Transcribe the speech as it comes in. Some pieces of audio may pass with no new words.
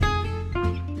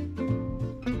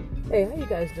Hey, how you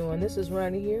guys doing? This is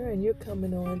Ronnie here, and you're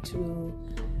coming on to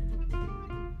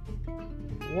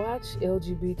watch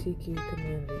LGBTQ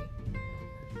community.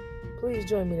 Please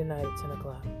join me tonight at 10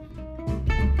 o'clock.